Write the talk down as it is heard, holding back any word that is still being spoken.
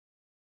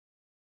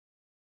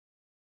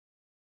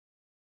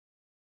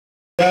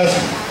Guys,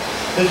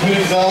 it's been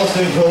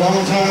exhausting for a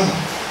long time.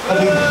 I've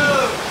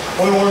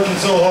been working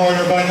so hard,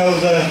 everybody knows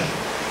that.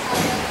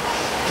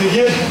 To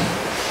get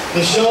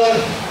the shot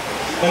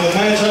and the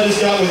match I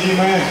just got with you,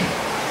 man,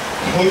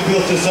 we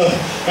built this up.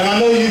 And I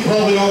know you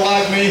probably don't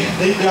like me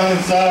deep down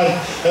inside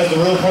as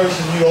the real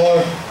person you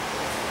are.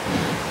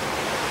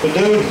 But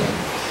dude,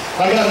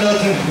 I got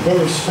nothing but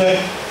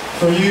respect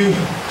for you.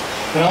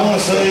 And I want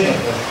to say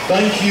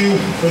thank you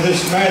for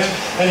this match.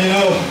 And you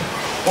know,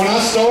 when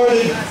I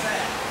started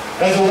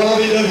as a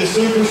YBW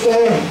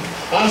superstar,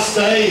 I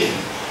stayed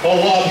a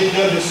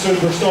YBW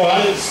superstar.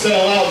 I didn't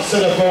sell out and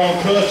set up our own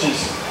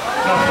crutches.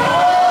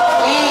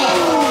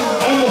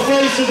 I'm the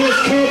face of this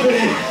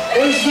company.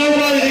 There's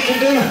nobody that can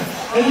do it.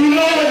 And you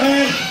know it,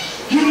 man.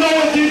 You know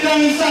it deep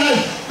down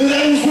inside that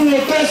was one of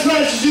the best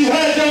matches you've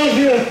had down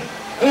here.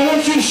 And I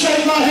want you to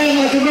shake my hand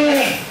like a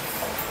man.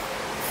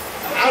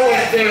 I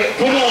wouldn't do it.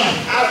 Come on.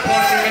 I'll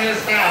punch him in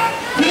his mouth.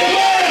 Be a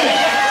man!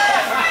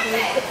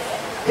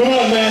 Come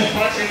on, man.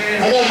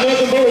 I got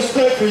nothing but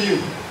respect for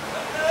you.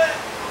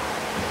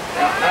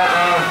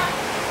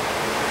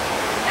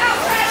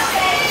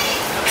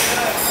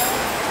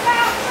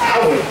 I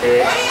wouldn't do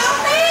it.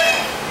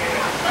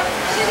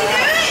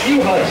 You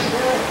hush.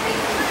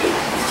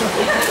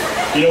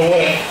 You know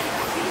what?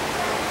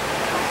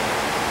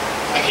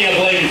 I can't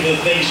blame you for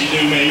the things you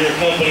do, man. You're a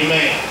company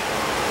man.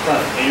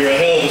 And you're a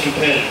hell of a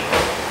competitor.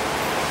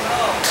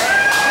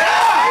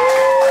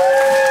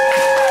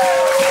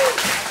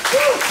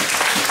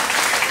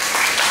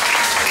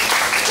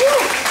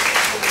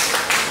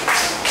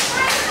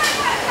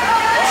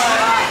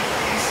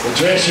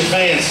 Address your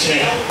fans,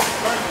 champ.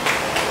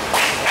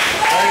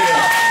 There you go.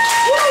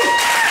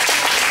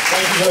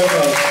 Thank you very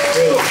much.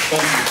 Really,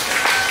 thank you.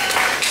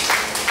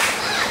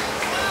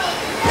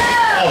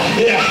 Oh,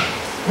 yeah.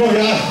 Come on,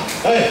 guys.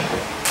 Hey.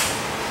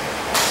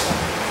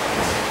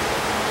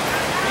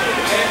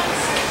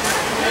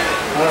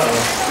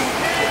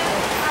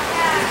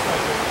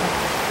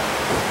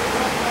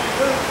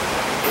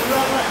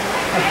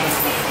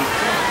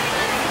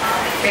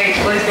 Gage,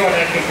 please go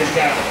ahead and kick this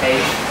guy in the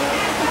face.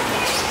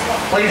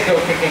 Please go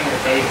kick him in the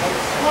face.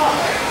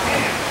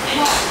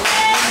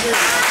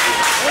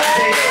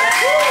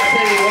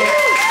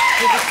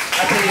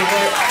 I tell you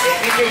what, if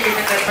you kick him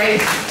in the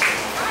face,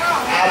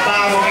 I'll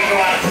buy when we go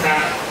out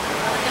tonight.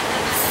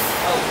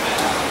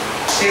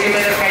 Kick him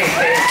in the face,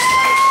 Dave.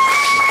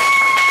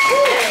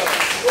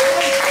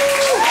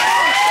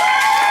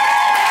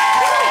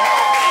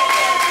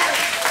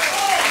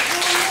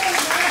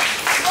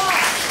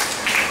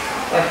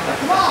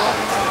 Come on!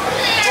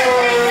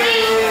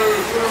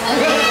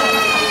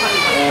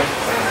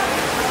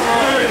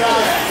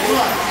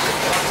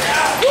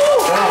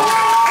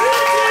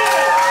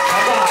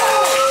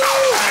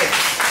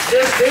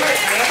 Just do it, man.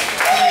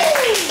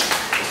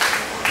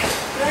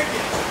 Thank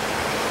you.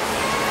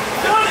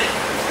 Done it.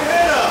 Put your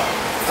head up.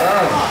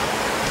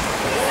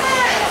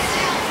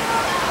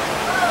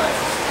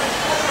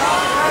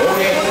 Oh,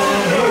 yeah,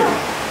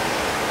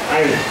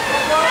 hey.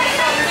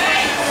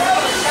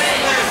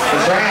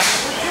 That's right.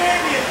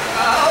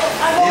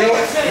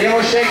 You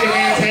don't shake a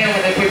man's hand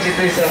when they put you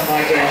through something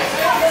like that.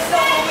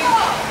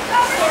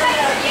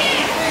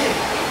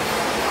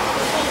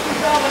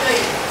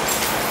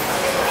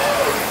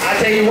 I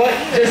tell you what,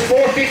 just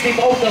 450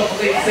 both of them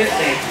leave sitting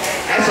there.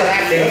 That's what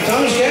I do.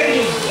 Thomas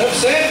Gage is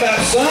upset about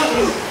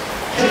something.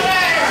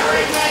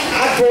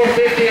 I'd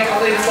 450 them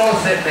leave them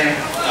both sitting there.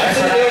 That's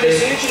what I do.